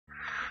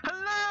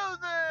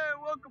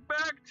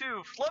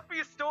to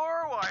Fluffy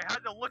Store where I had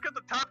to look at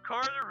the top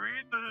card to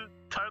read the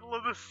title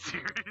of the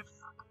series.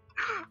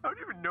 I don't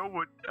even know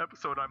what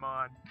episode I'm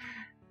on.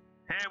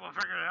 Hey, we'll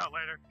figure it out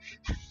later.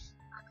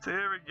 So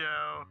here we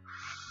go.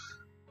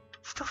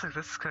 Still think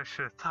this guy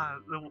should have thought.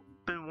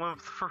 Been one of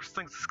the first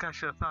things this guy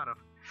should have thought of.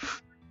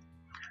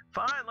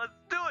 Fine, let's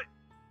do it.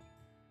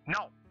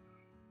 No.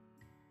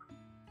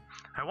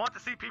 I want to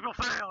see people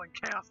fail and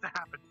chaos to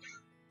happen.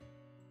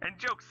 And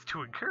jokes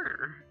to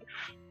occur.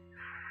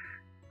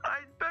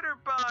 I'd better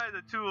buy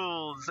the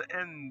tools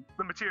and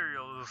the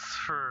materials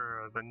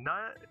for the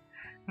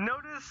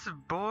notice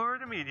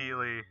board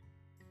immediately.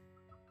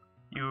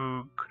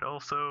 You could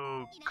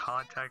also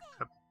contact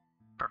a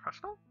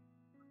professional?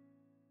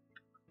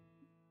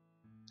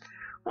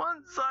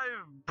 Once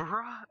I've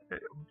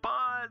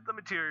bought the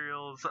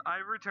materials, I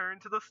return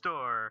to the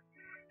store.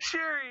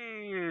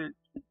 Sherry,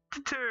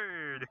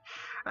 deterred,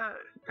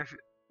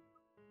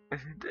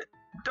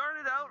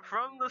 darted out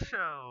from the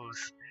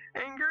shelves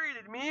and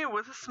greeted me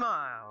with a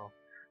smile.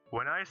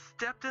 When I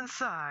stepped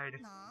inside,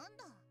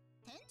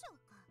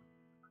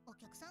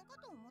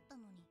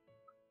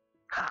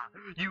 ha!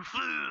 You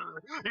fool!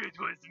 It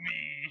was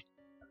me!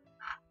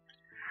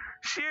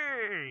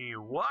 She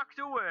walked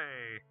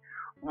away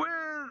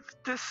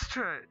with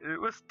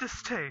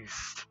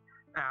distaste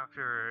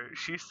after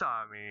she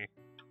saw me.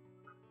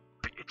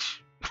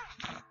 Bitch!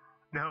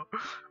 No.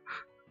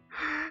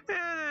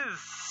 It is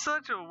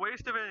such a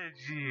waste of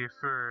energy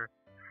for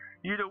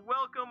you to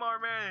welcome our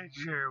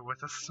manager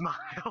with a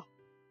smile.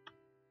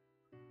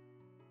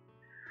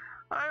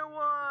 I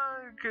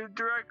walk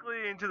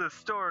directly into the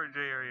storage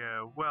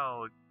area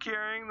while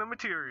carrying the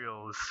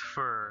materials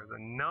for the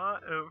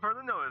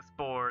notice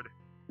board.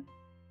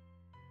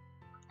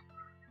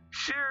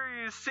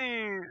 Sherry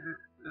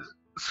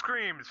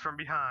screams from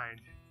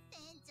behind.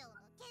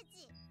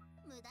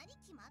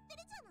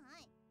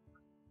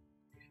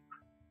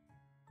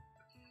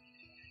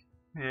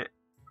 Yeah.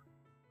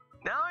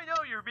 Now I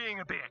know you're being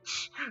a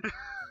bitch.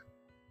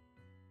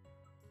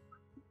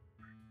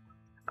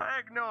 I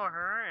ignore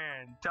her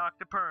and talk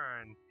to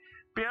Pern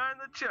behind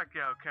the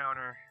checkout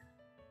counter.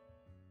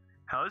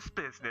 How's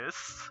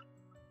business?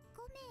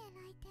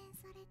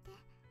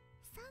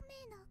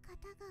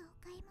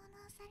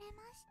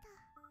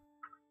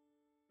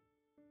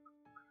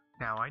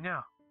 Now I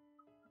know.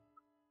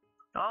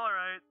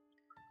 Alright.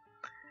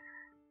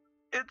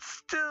 It's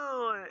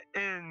still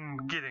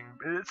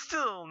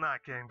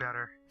not getting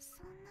better.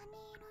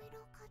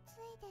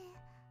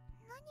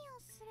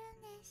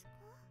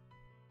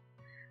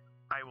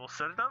 I will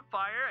set it on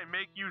fire and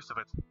make use of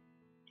it.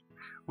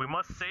 We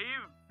must save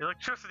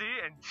electricity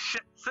and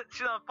set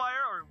shit on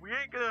fire or we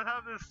ain't gonna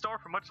have this store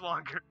for much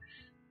longer.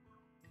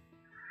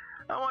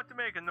 I want to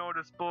make a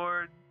notice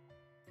board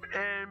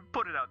and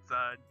put it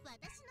outside.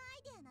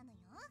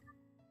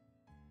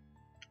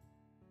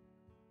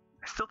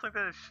 I still think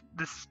that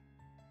this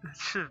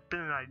should have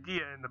been an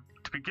idea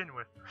to begin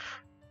with.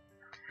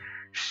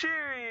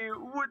 Sherry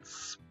would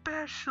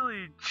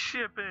specially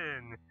chip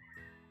in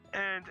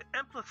and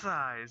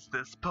emphasize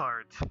this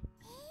part.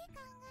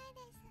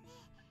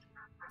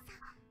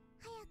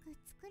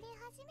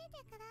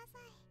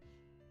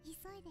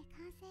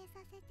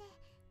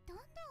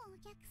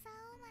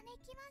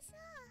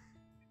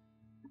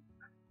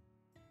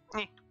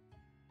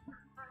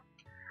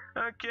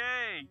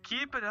 Okay,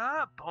 keep it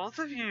up, both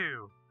of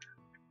you.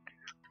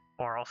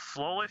 Or I'll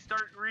slowly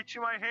start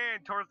reaching my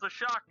hand towards the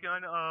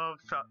shotgun of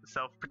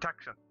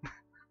self-protection.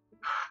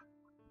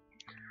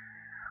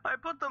 I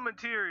put the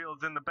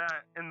materials on the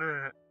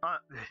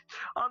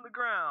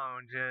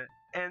ground,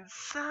 and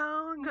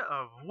sound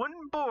of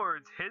wooden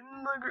boards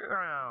hitting the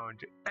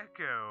ground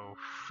echo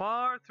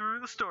far through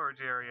the storage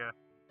area.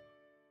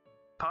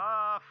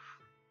 Puff!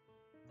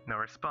 No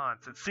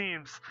response. It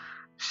seems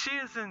she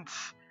isn't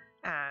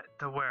at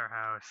the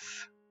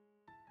warehouse.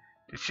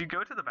 Did she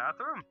go to the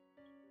bathroom?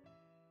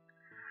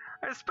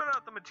 I spread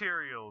out the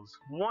materials,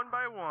 one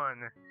by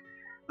one.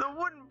 The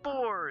wooden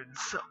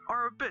boards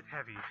are a bit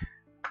heavy.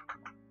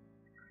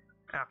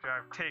 After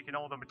I've taken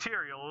all the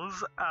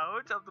materials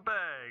out of the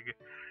bag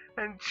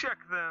and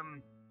checked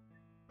them,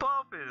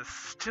 Puff is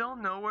still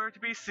nowhere to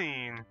be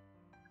seen.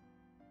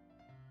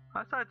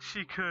 I thought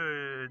she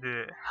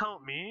could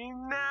help me,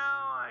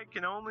 now I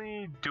can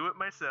only do it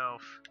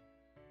myself.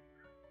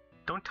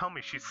 Don't tell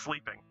me she's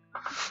sleeping.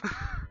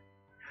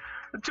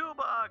 The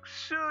toolbox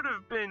should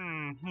have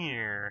been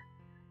here,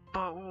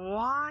 but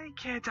why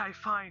can't I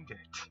find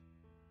it?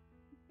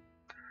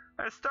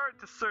 I start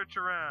to search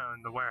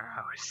around the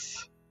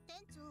warehouse.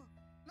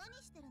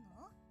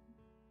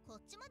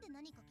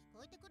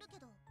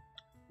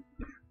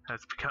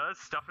 That's because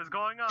stuff is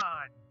going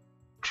on,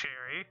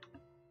 Cherry.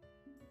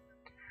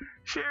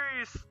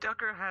 Cherry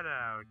stuck her head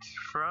out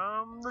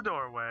from the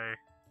doorway.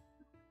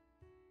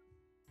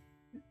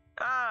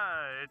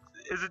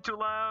 Is it too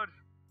loud?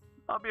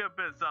 I'll be a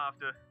bit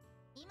softer.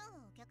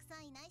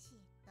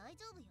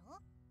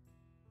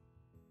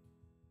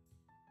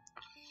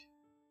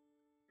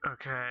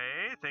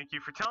 Okay, thank you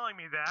for telling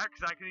me that,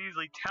 because I could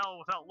easily tell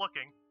without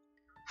looking.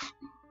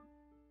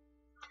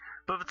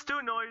 But if it's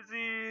too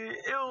noisy,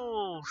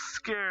 it'll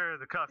scare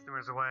the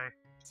customers away.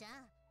 じゃ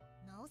あ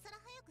なおさら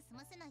早く済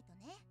ませないと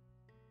ね。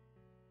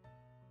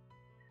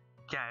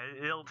 Yeah,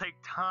 it'll take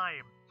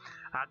time.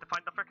 I have to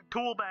find the freaking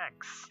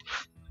toolbox.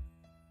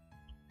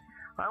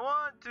 I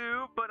want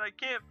to, but I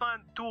can't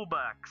find the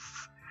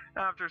toolbox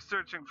after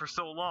searching for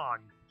so long.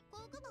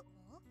 工具箱？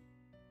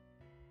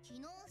昨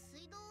日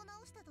水道を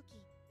直した時、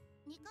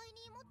2階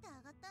に持って上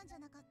がったんじゃ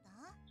なかった？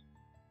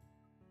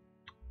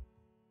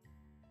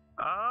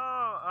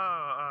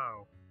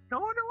 Oh. No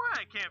wonder why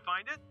I can't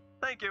find it.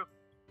 Thank you.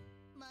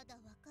 まだ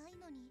若い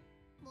のに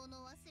物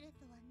忘れ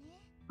とは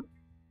ね。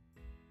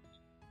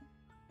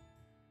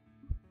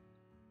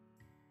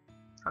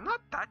 I'm not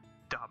that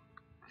dumb.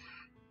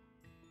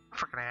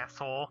 Freaking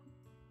asshole.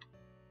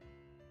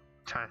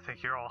 Trying to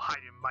think you're all high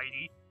and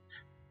mighty.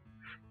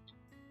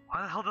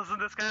 Why the hell doesn't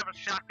this guy have a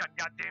shotgun,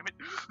 goddammit?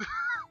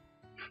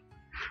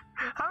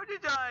 How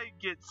did I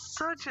get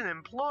such an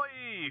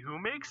employee who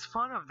makes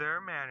fun of their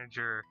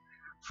manager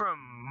from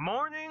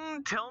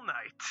morning till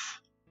night?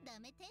 ダ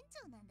メ店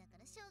長なんだか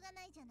らしょうが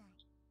ないじゃない。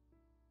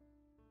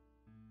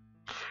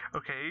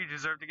 Okay, you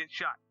deserve to get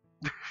shot.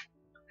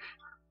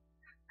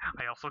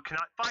 I also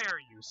cannot fire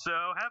you, so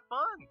have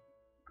fun.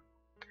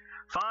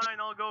 Fine,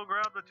 I'll go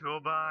grab the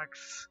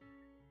toolbox.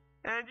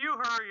 And you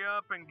hurry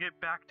up and get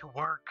back to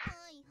work. は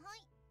いは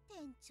い、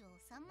店長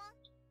様。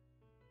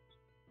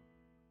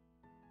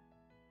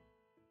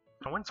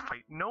 No one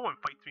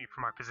fights me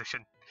for my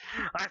position.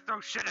 I throw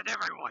shit at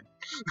everyone.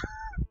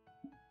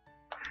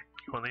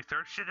 You only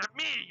throw shit at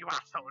me, you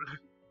asshole.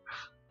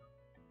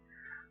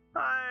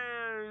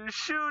 I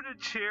shoot a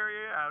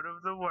chariot out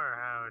of the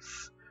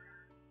warehouse,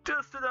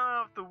 dusted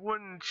off the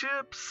wooden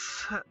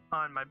chips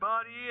on my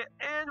body,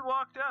 and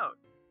walked out.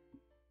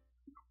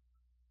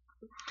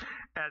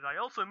 As I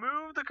also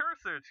moved the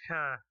cursor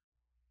to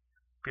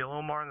be a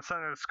little more in the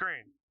center of the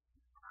screen.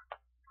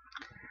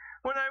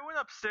 When I went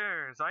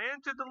upstairs, I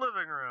entered the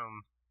living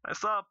room. I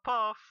saw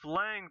Puff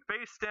laying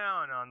face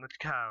down on the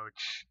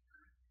couch.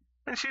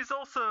 And she's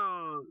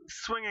also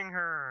swinging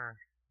her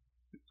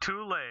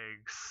 2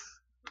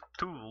 legs.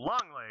 2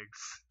 long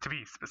legs, to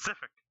be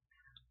specific.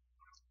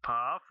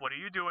 Puff, what are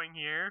you doing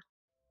here?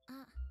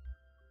 あ、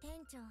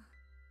店長。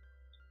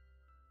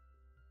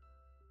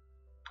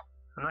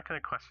 I'm not gonna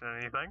question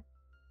anything.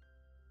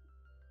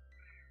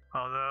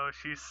 Although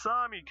she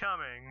saw me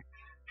coming,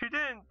 she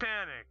didn't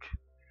panic.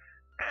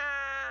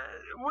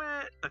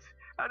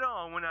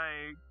 When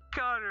I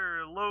caught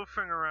her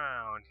loafing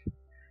around.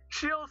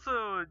 She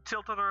also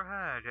tilted her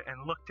head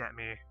and looked at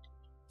me.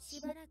 し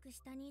ばらく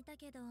下にいた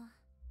けど、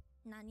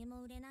何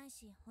も売れない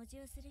し補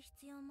充する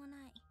必要も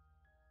ない。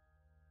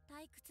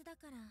退屈だ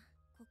から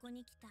ここ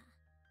に来た。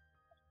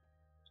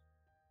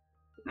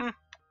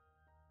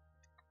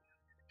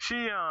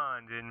She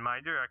yawned in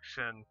my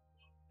direction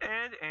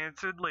and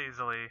answered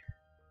lazily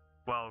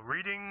while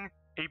reading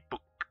a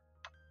book.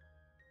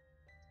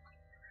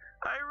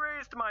 I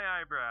raised my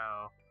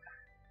eyebrow.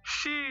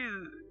 She's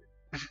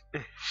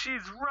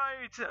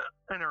right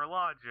in her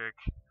logic.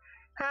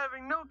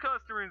 Having no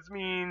customers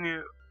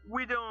mean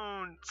we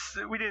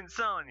didn't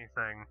sell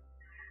anything.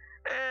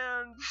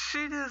 And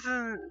she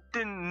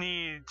didn't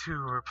need to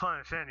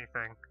replenish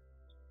anything.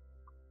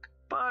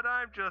 But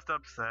I'm just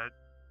upset.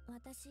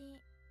 私、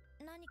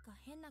何か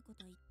変なこ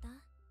と言った？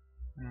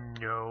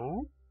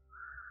 No.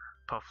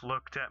 Puff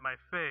looked at my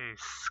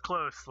face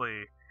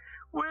closely,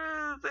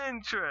 with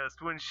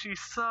interest when she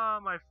saw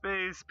my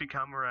face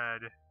become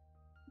red.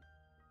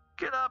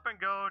 Get up and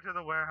go to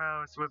the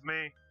warehouse with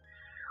me.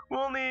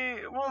 We'll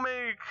make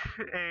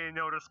a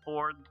notice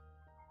board.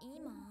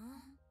 今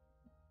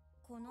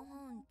この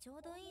本ちょ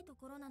うどいいと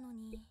ころなの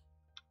に。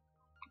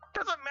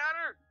 Doesn't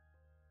matter.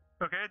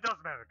 Okay, it does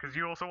matter because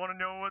you also want to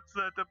know what's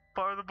at the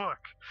part of the book.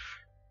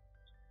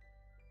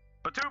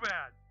 But too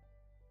bad.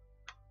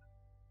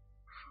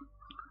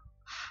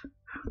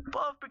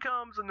 Puff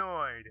becomes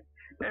annoyed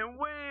and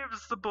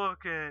waves the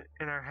book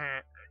in her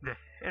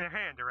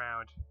hand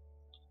around.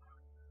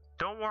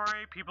 Don't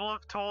worry, people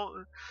have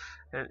told.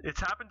 It's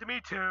happened to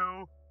me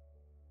too.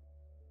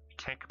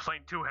 Can't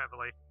complain too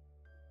heavily.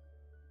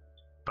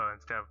 But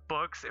instead of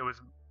books, it was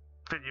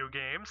video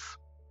games.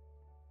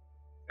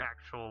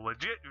 Actual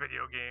legit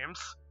video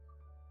games.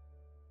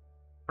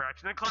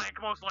 Ratchet and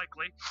Clank, most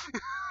likely.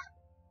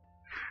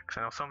 Because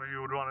I know some of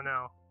you would want to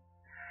know.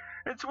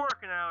 It's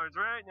working hours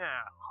right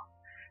now.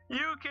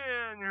 You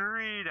can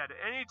read at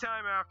any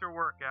time after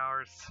work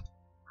hours.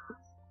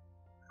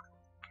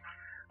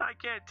 I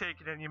can't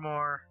take it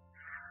anymore.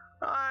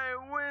 I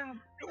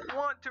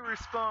want to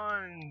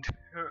respond.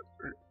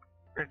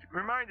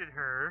 Reminded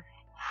her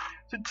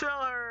to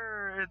tell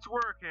her it's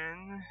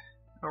working.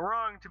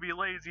 Wrong to be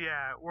lazy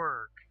at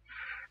work.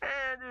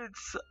 And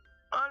it's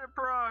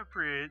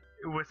inappropriate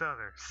with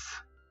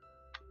others.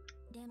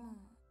 でも、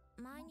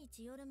毎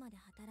日夜まで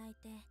働い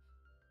て、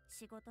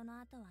仕事の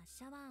後は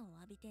シャワーを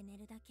浴びて寝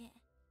るだけ。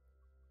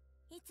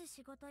いつ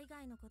仕事以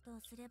外のことを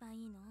すれば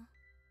いいの？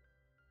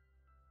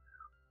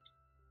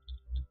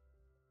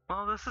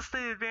 Well, this is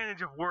the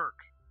advantage of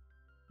work.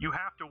 You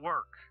have to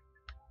work.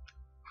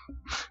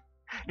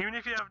 Even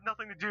if you have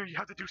nothing to do, you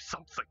have to do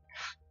something.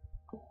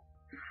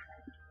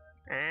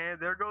 And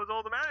there goes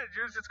all the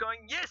managers just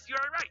going, yes, you're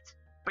right,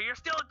 but you're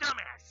still a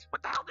dumbass.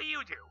 What the hell do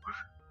you do?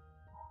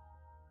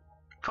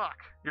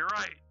 Fuck, you're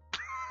right.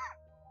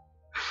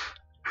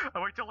 I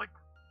wait till like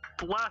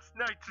the last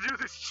night to do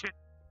this shit.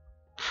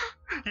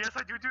 Yes,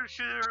 I do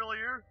shit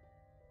earlier.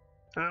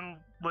 And then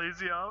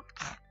lazy off.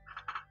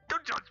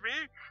 Don't judge me.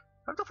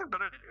 I have nothing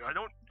better to do. I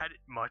don't edit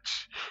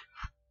much.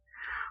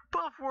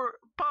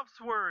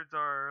 Puff's words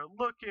are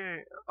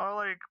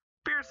like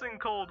piercing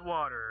cold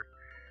water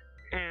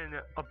in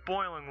a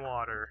boiling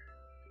water.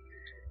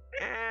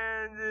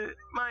 And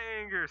my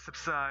anger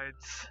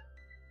subsides.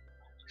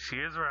 She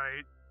is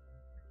right.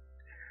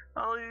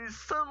 Ollie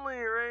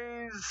suddenly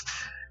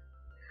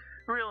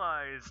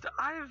realized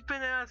I've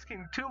been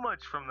asking too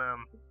much from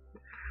them.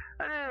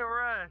 I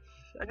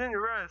didn't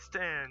rest,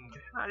 and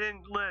I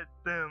didn't let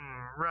them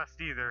rest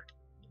either.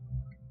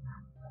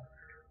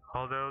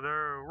 Although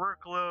their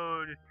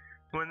workload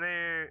when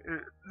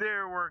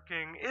they're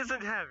working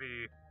isn't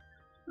heavy,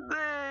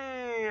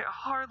 they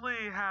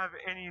hardly have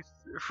any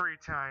free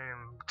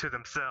time to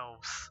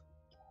themselves.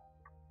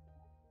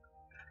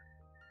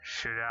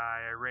 Should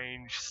I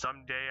arrange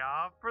some day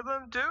off for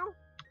them too?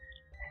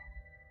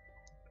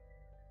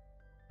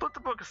 Put the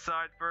book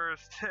aside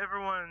first.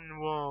 Everyone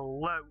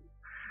will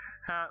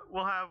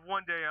have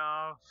one day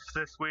off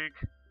this week.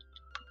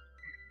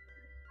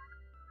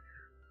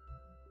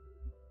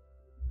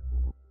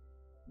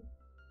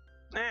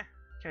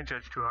 Can't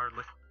judge too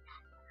hardly.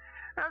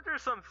 After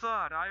some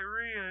thought, I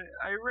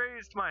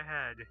raised my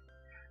head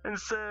and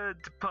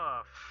said to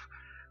Puff,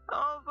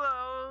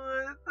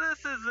 although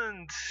this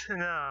isn't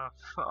enough,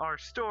 our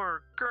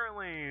store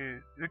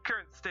the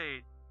current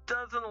state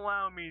doesn't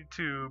allow me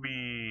to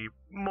be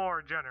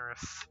more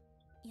generous.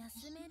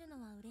 休める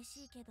のは嬉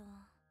しいけど、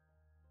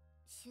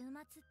週末っ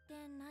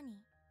て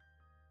何?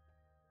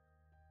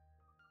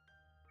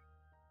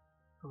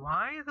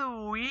 Why the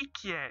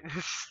weekend?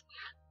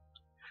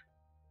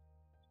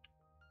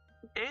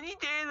 Any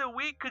day of the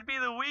week could be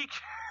the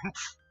weekend.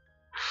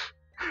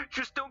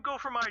 Just don't go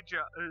for my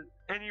job.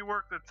 Any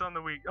work that's on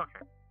the week.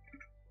 Okay.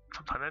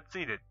 Sometime that's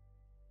needed.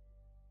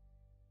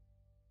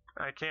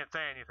 I can't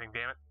say anything,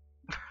 damn it.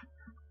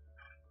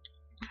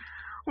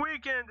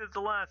 Weekend is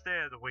the last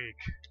day of the week.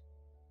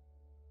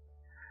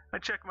 I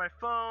check my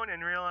phone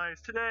and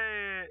realize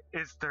today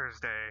is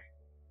Thursday.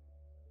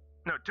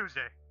 No,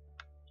 Tuesday.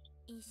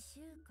 1週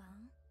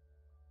間?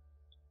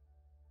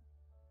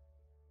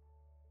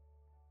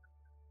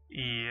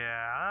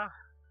 Yeah.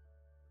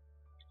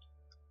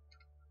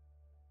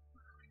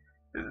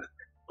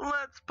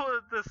 Let's put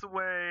it this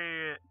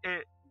way,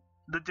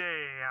 the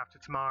day after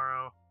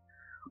tomorrow,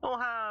 we'll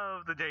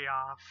have the day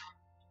off.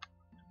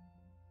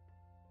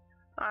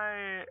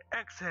 I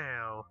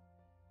exhale.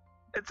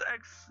 It's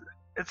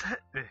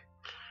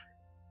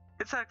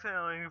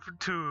exhaling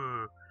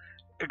to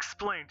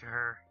explain to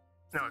her.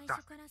 No, it doesn't. 最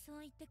初からそう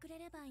言ってくれ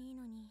ればいい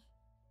のに。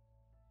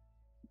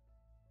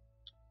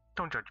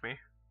 Don't judge me.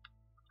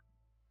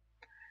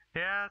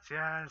 Yes,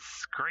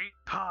 great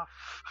Puff.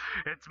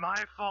 It's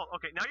my fault.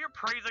 Okay, now you're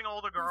praising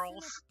all the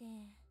girls. 休め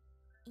っ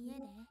て家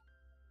で?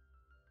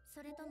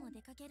 それとも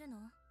出かける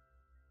の?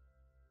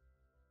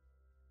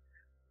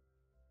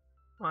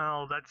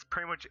 Well, that's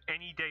pretty much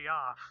any day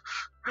off.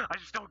 I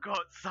just don't go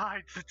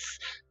outside. It's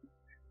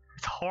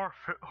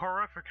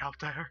horrific out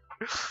there.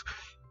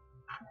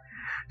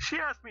 She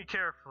asked me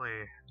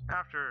carefully,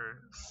 after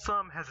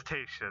some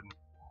hesitation.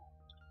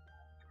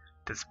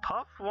 Does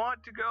Puff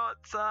want to go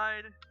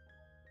outside?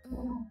 うん。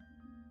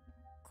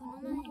こ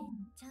の前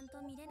ちゃん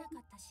と見れなか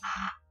ったし。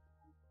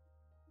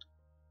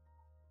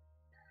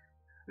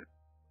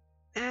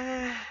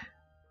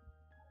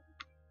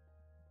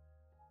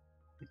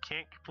You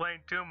can't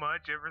complain too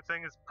much.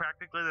 Everything is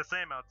practically the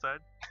same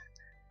outside.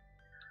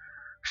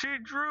 She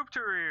drooped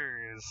her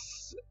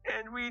ears,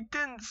 and we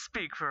didn't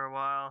speak for a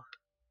while.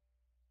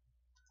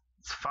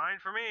 It's fine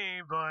for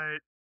me,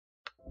 but...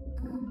 う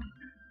ん。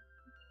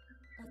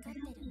わかって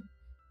る。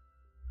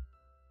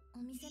お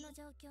店の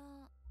状況、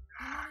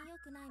あまり良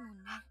くないもん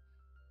ね。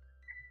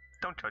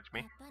Don't judge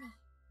me. やっぱり。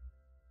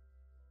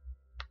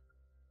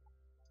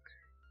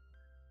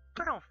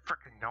I don't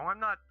frickin' know. I'm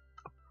not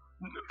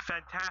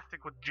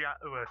fantastic with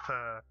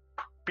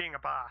being a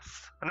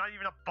boss. I'm not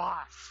even a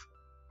boss.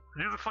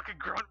 I do the fucking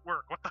grunt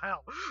work. What the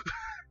hell?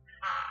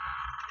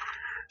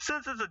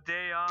 Since it's a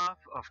day off,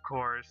 of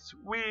course,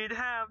 we'd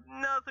have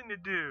nothing to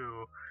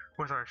do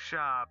with our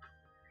shop.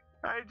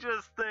 I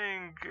just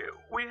think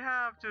we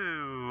have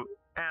to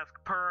ask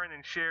Pern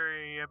and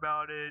Sherry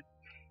about it.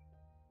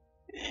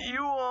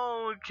 You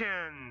all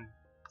can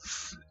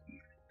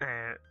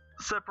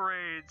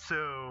separate,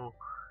 so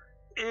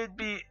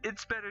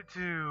it's better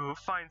to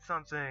find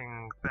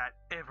something that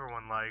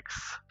everyone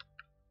likes.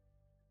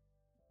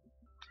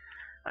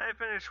 I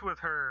finished with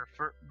her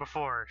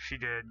before she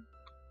did.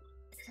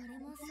 それ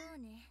もそう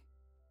ね。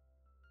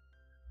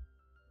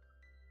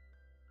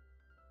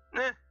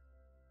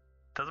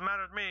 Doesn't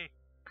matter to me.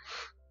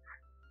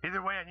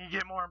 Either way, I need to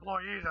get more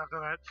employees after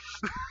that.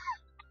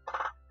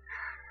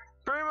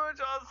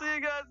 see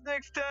you guys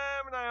next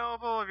time, and I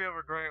hope all of you have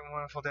a great and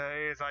wonderful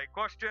day as I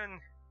question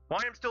why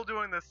I'm still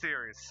doing this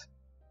series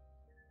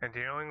and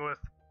dealing with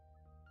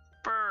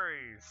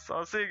furries.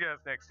 I'll see you guys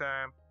next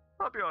time.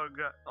 Hope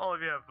all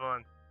of you have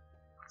fun.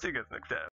 See you guys next time.